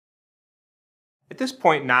At this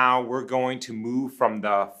point now, we're going to move from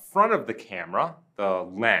the front of the camera, the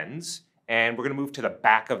lens, and we're going to move to the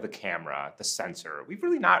back of the camera, the sensor. We've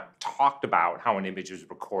really not talked about how an image is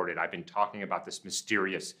recorded. I've been talking about this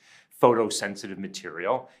mysterious photosensitive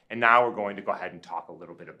material, and now we're going to go ahead and talk a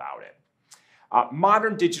little bit about it.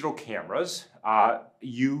 Modern digital cameras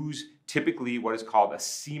use typically what is called a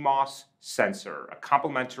CMOS sensor, a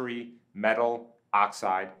complementary metal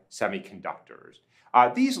oxide semiconductors.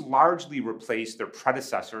 These largely replace their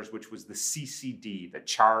predecessors, which was the CCD, the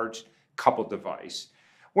charged coupled device.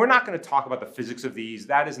 We're not going to talk about the physics of these.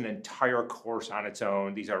 That is an entire course on its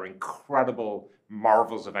own. These are incredible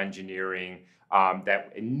marvels of engineering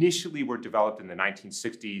that initially were developed in the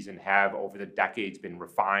 1960s and have over the decades been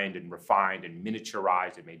refined and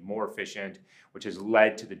miniaturized and made more efficient, which has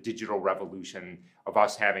led to the digital revolution of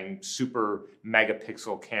us having super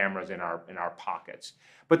megapixel cameras in our pockets.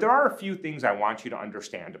 But there are a few things I want you to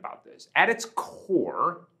understand about this. At its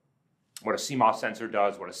core, what a CMOS sensor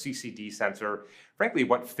does, what a CCD sensor, frankly,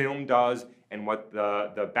 what film does and what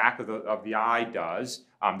the back of the eye does,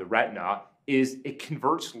 the retina, is it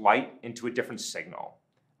converts light into a different signal.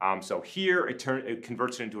 So here, it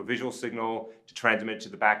converts it into a visual signal to transmit to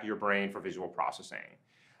the back of your brain for visual processing.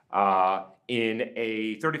 In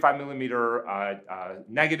a 35 millimeter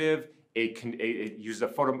negative, it uses a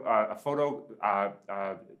photo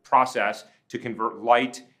process to convert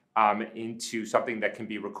light into something that can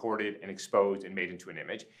be recorded and exposed and made into an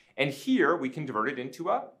image. And here we can convert it into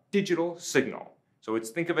a digital signal. So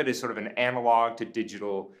think of it as sort of an analog to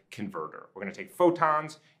digital converter. We're going to take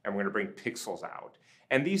photons and we're going to bring pixels out.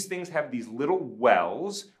 And these things have these little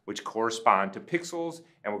wells which correspond to pixels,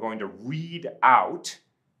 and we're going to read out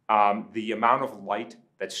the amount of light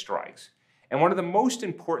that strikes. And one of the most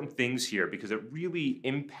important things here, because it really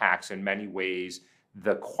impacts in many ways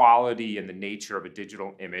the quality and the nature of a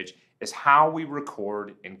digital image, is how we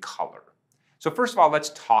record in color. So first of all,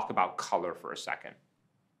 let's talk about color for a second.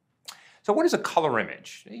 So what is a color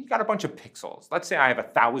image? You've got a bunch of pixels. Let's say I have a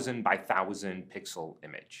 1,000 by 1,000 pixel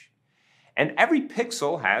image. And every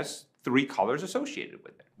pixel has 3 colors associated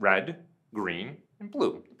with it: red, green, and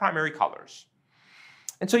blue, the primary colors.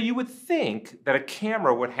 And so you would think that a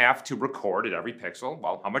camera would have to record at every pixel,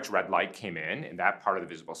 well, how much red light came in that part of the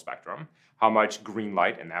visible spectrum, how much green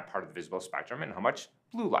light in that part of the visible spectrum, and how much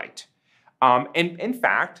blue light. And in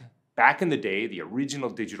fact, back in the day, the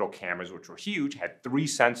original digital cameras, which were huge, had 3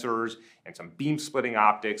 sensors and some beam splitting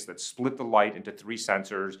optics that split the light into 3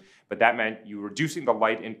 sensors. But that meant you were reducing the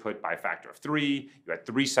light input by a factor of 3. You had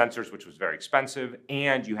 3 sensors, which was very expensive,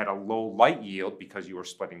 and you had a low light yield because you were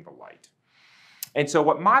splitting the light. And so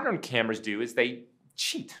what modern cameras do is they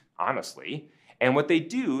cheat, honestly. And what they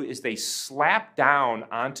do is they slap down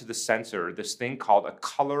onto the sensor this thing called a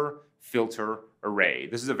color filter array.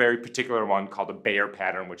 This is a very particular one called a Bayer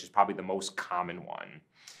pattern, which is probably the most common one.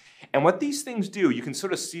 And what these things do, you can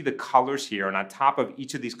sort of see the colors here, and on top of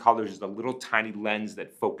each of these colors is a little tiny lens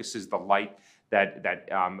that focuses the light that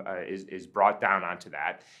is brought down onto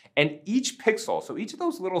that. And each pixel, so each of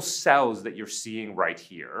those little cells that you're seeing right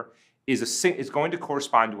here, is going to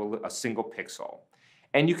correspond to a single pixel.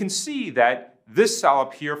 And you can see that this cell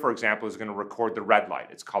up here, for example, is going to record the red light.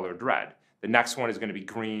 It's colored red. The next one is going to be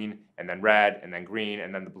green, and then red, and then green,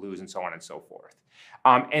 and then the blues, and so on and so forth.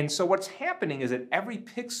 And so what's happening is at every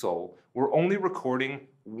pixel, we're only recording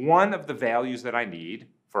one of the values that I need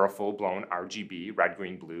for a full-blown RGB, red,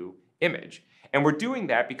 green, blue image. And we're doing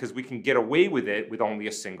that because we can get away with it with only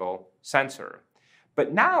a single sensor.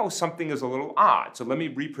 But now something is a little odd. So let me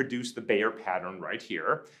reproduce the Bayer pattern right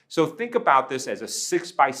here. So think about this as a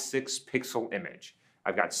 6 by 6 pixel image.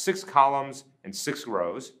 I've got 6 columns and 6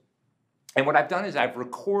 rows. And what I've done is I've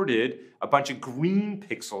recorded a bunch of green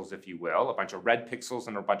pixels, if you will, a bunch of red pixels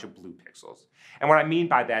and a bunch of blue pixels. And what I mean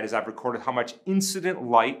by that is I've recorded how much incident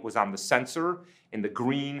light was on the sensor in the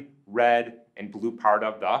green, red, and blue part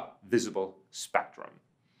of the visible spectrum.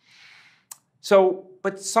 So,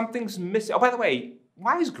 but something's missing. Oh, by the way,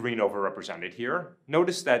 why is green overrepresented here?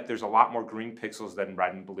 Notice that there's a lot more green pixels than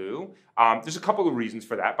red and blue. There's a couple of reasons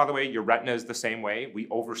for that. By the way, your retina is the same way. We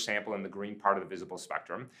oversample in the green part of the visible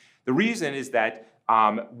spectrum. The reason is that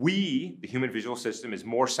the human visual system, is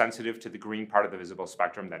more sensitive to the green part of the visible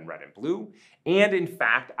spectrum than red and blue. And in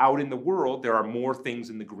fact, out in the world, there are more things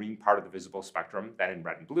in the green part of the visible spectrum than in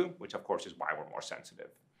red and blue, which of course is why we're more sensitive.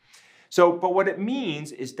 So, but what it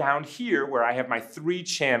means is down here where I have my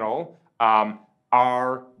 3-channel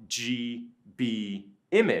RGB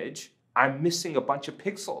image, I'm missing a bunch of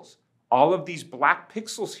pixels. All of these black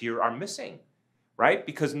pixels here are missing, right?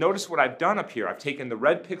 Because notice what I've done up here. I've taken the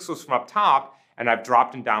red pixels from up top and I've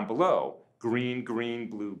dropped them down below. green, green,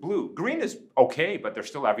 blue, blue. Green is okay, but there's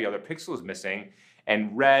still every other pixel is missing,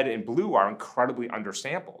 and red and blue are incredibly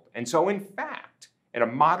undersampled. And so in fact, in a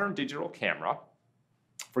modern digital camera,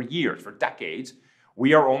 for years, for decades,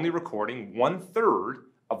 we are only recording 1/3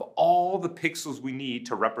 of all the pixels we need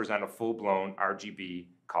to represent a full-blown RGB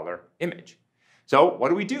color image. So what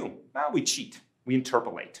do? Well, we cheat, we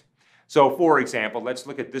interpolate. So for example, let's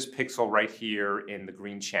look at this pixel right here in the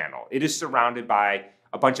green channel. It is surrounded by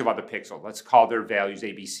a bunch of other pixels. Let's call their values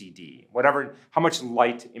A, B, C, D, whatever, how much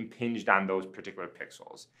light impinged on those particular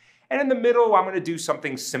pixels. And in the middle, I'm gonna do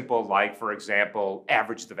something simple like, for example,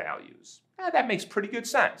 average the values. That makes pretty good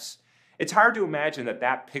sense. It's hard to imagine that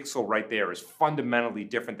that pixel right there is fundamentally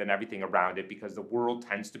different than everything around it because the world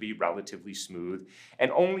tends to be relatively smooth,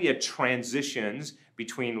 and only at transitions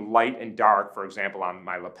between light and dark, for example, on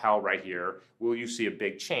my lapel right here, will you see a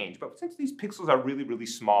big change. But since these pixels are really, really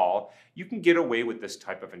small, you can get away with this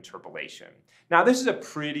type of interpolation. Now, this is a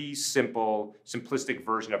pretty simple, simplistic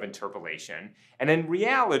version of interpolation, and in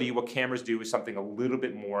reality, what cameras do is something a little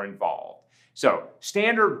bit more involved. So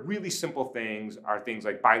standard, really simple things are things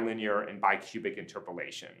like bilinear and bicubic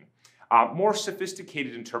interpolation. More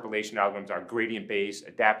sophisticated interpolation algorithms are gradient-based,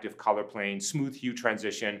 adaptive color plane, smooth hue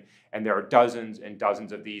transition, and there are dozens and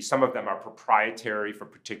dozens of these. Some of them are proprietary for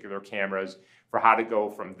particular cameras for how to go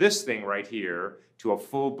from this thing right here to a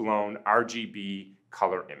full-blown RGB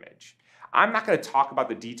color image. I'm not going to talk about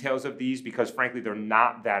the details of these because frankly, they're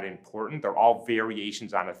not that important. They're all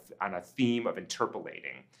variations on a theme of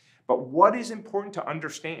interpolating. But what is important to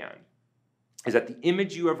understand is that the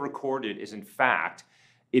image you have recorded is in fact,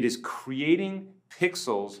 it is creating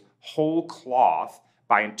pixels whole cloth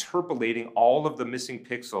by interpolating all of the missing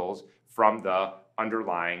pixels from the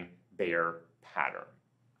underlying bare pattern.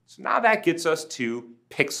 So now that gets us to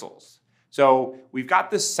pixels. So we've got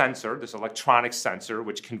this sensor, this electronic sensor,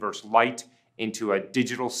 which converts light into a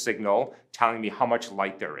digital signal telling me how much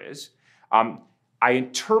light there is. I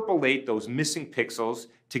interpolate those missing pixels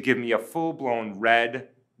to give me a full-blown red,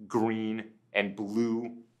 green, and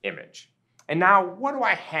blue image. And now, what do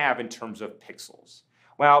I have in terms of pixels?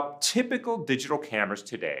 Well, typical digital cameras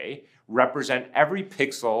today represent every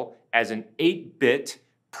pixel as an 8-bit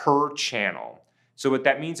per channel. So what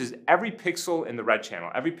that means is every pixel in the red channel,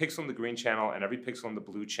 every pixel in the green channel, and every pixel in the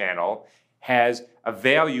blue channel has a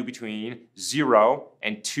value between 0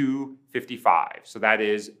 and 255. So that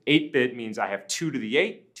is 8-bit means I have 2 to the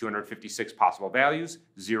 8, 256 possible values,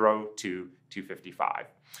 0 to 255.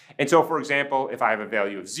 And so for example, if I have a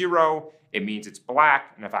value of 0, it means it's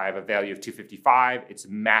black, and if I have a value of 255, it's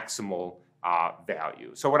maximal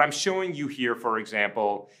value. So what I'm showing you here, for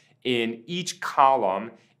example, in each column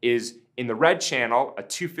is in the red channel, a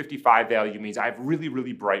 255 value means I have really,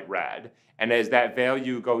 really bright red. And as that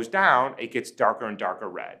value goes down, it gets darker and darker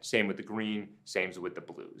red. Same with the green, same with the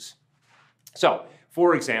blues. So,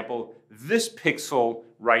 for example, this pixel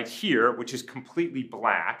right here, which is completely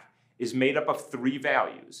black, is made up of 3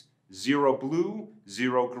 values: 0 blue,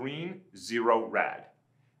 0 green, 0 red.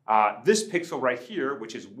 This pixel right here,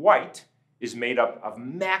 which is white, is made up of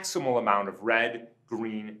maximal amount of red,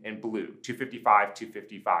 green, and blue. 255,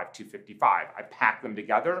 255, 255. I pack them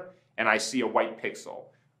together and I see a white pixel.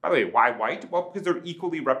 By the way, why white? Well, because they're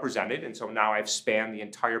equally represented, and so now I've spanned the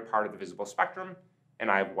entire part of the visible spectrum and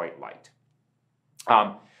I have white light.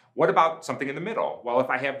 What about something in the middle? Well, if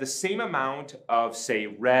I have the same amount of, say,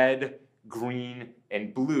 red, green,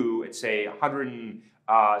 and blue at, say,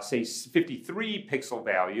 53 pixel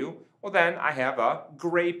value, well, then I have a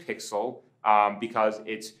gray pixel because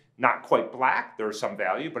it's not quite black, there's some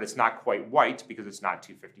value, but it's not quite white because it's not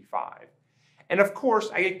 255. And of course,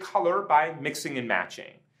 I get color by mixing and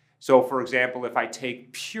matching. So for example, if I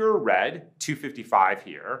take pure red, 255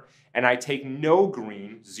 here, and I take no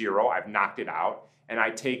green, 0, I've knocked it out, and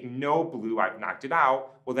I take no blue, I've knocked it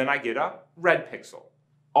out, well then I get a red pixel.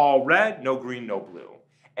 All red, no green, no blue.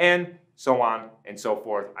 And so on and so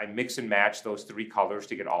forth. I mix and match those 3 colors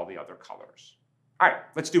to get all the other colors. All right,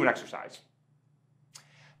 let's do an exercise.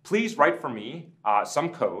 Please write for me some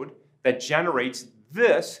code that generates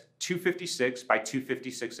this 256 by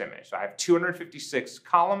 256 image. So I have 256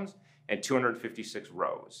 columns and 256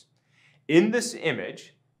 rows. In this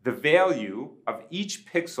image, the value of each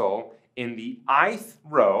pixel in the ith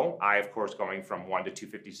row, I of course going from 1 to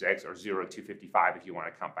 256 or 0 to 255 if you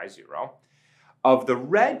want to count by 0, of the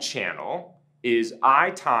red channel is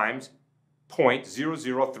I times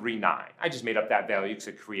 0.0039. I just made up that value because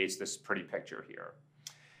it creates this pretty picture here.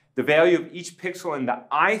 The value of each pixel in the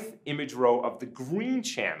ith image row of the green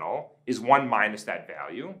channel is 1 minus that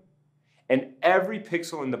value. And every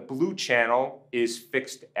pixel in the blue channel is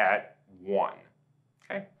fixed at 1.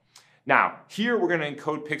 Okay? Now, here we're going to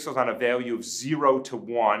encode pixels on a value of 0 to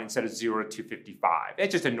 1 instead of 0 to 255.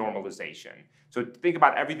 It's just a normalization. So think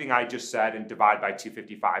about everything I just said and divide by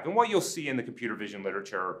 255. And what you'll see in the computer vision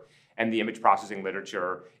literature and the image processing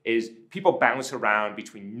literature is people bounce around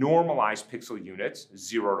between normalized pixel units,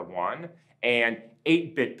 0 to 1, and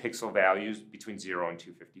 8-bit pixel values between 0 and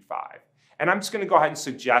 255. And I'm just going to go ahead and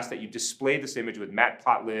suggest that you display this image with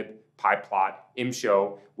Matplotlib, PyPlot,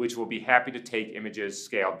 ImShow, which will be happy to take images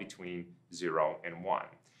scaled between 0 and 1.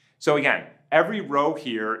 So again, every row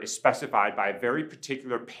here is specified by a very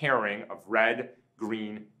particular pairing of red,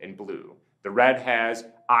 green, and blue. The red has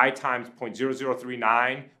I times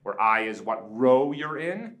 0.0039, where I is what row you're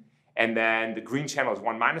in, and then the green channel is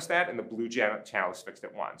 1 minus that, and the blue channel is fixed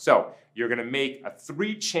at 1. So you're going to make a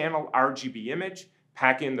 3-channel RGB image,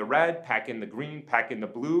 pack in the red, pack in the green, pack in the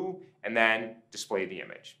blue, and then display the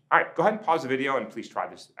image. All right, go ahead and pause the video and please try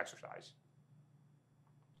this exercise.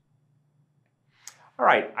 All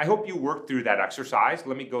right, I hope you worked through that exercise.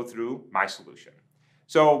 Let me go through my solution.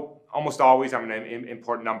 So almost always I'm going to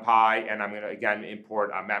import NumPy, and I'm going to again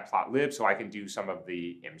import Matplotlib so I can do some of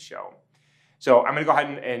the ImShow. So I'm going to go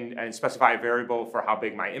ahead and specify a variable for how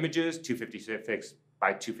big my image is, 256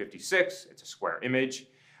 by 256. It's a square image.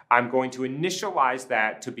 I'm going to initialize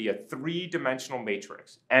that to be a 3-dimensional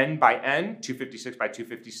matrix. N by N, 256 by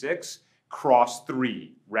 256, cross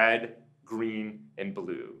 3, red, green, and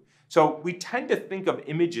blue. So we tend to think of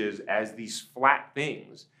images as these flat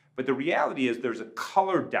things, but the reality is there's a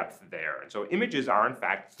color depth there. And so images are in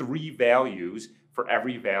fact 3 values for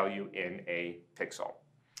every value in a pixel.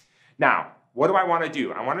 Now, what do I want to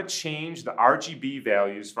do? I want to change the RGB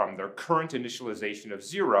values from their current initialization of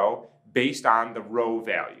 0 based on the row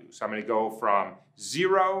value. So I'm going to go from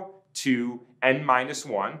 0 to n minus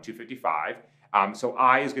 1, 255. So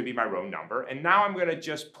I is going to be my row number. And now I'm going to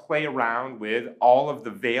just play around with all of the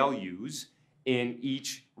values in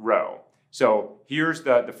each row. So here's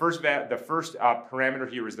the first parameter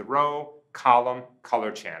here is the row, column,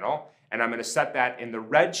 color channel. And I'm going to set that in the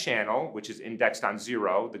red channel, which is indexed on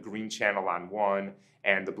 0, the green channel on 1,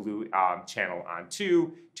 and the blue channel on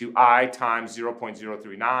 2, to I times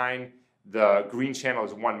 0.039. The green channel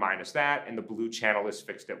is 1 minus that, and the blue channel is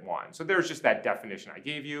fixed at 1. So there's just that definition I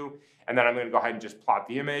gave you. And then I'm going to go ahead and just plot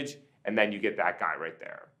the image, and then you get that guy right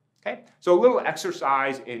there. Okay, so a little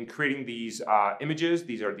exercise in creating these images.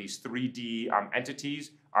 These are these 3D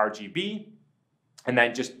entities, RGB, and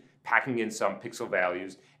then just packing in some pixel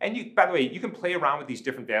values. And you, by the way, you can play around with these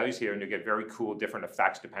different values here and you get very cool different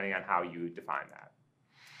effects depending on how you define that.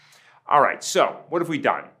 All right, so what have we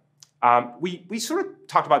done? We sort of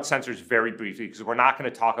talked about sensors very briefly because we're not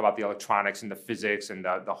going to talk about the electronics and the physics and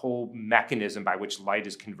the whole mechanism by which light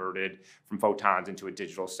is converted from photons into a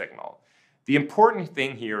digital signal. The important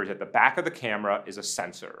thing here is at the back of the camera is a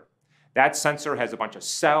sensor. That sensor has a bunch of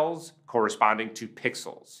cells corresponding to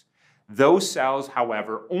pixels. Those cells,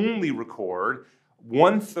 however, only record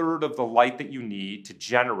 1/3 of the light that you need to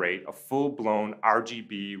generate a full-blown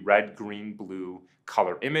RGB red, green, blue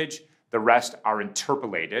color image. The rest are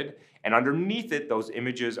interpolated, and underneath it, those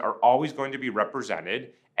images are always going to be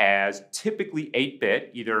represented as typically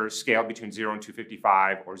 8-bit, either scaled between 0 and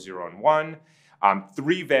 255 or 0 and 1,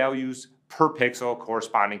 3 values per pixel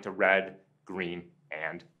corresponding to red, green,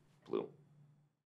 and blue.